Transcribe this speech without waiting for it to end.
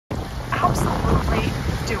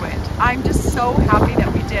do it. I'm just so happy that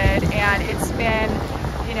we did, and it's been,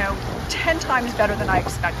 you know, 10 times better than I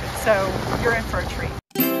expected. So you're in for a treat.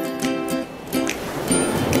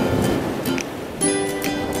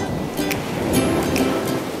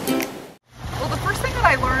 Well, the first thing that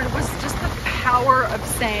I learned was just the power of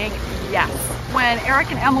saying yes. When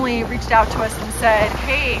Erik and Emily reached out to us and said,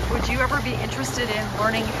 hey, would you ever be interested in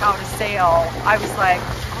learning how to sail? I was like,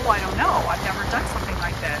 oh, I don't know. I've never done something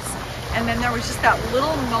like this. And then there was just that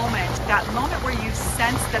little moment where you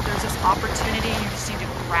sense that there's this opportunity, you just need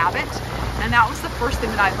to grab it. And that was the first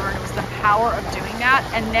thing that I learned, was the power of doing that.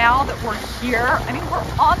 And now that we're here, I mean, we're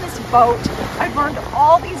on this boat. I've learned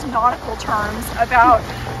all these nautical terms about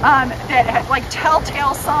that, like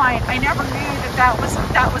telltale sign. I never knew that was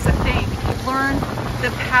a thing. I've learned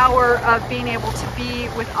the power of being able to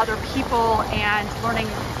be with other people and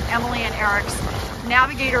learning Emily and Erik's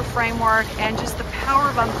Navigator Framework, and just the power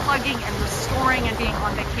of unplugging and restoring and being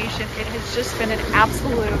on vacation. It has just been an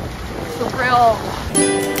absolute thrill.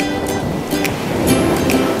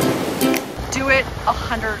 Do it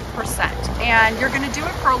 100%, and you're going to do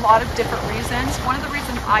it for a lot of different reasons. One of the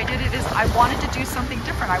reasons I did it is I wanted to do something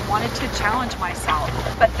different. I wanted to challenge myself.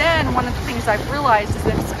 But then one of the things I've realized is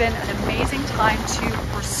that it's been an amazing time to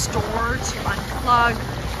restore, to unplug,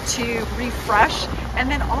 to refresh, and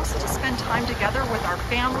then also to spend time together with our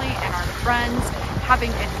family and our friends, having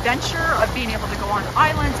adventure of being able to go on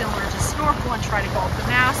islands and learn to snorkel and try to go up the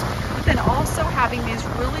mast, but then also having these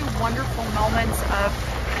really wonderful moments of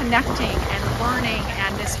connecting and learning,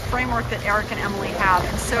 and this framework that Erik and Emily have.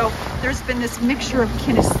 And so there's been this mixture of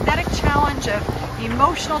kinesthetic challenge, of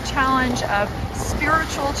emotional challenge, of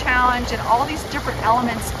spiritual challenge, and all these different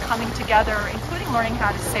elements coming together, including learning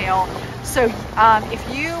how to sail. So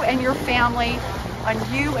if you and your family and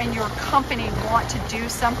you and your company want to do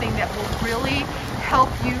something that will really help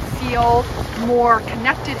you feel more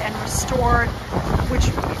connected and restored, which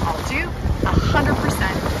we all do,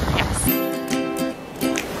 100%,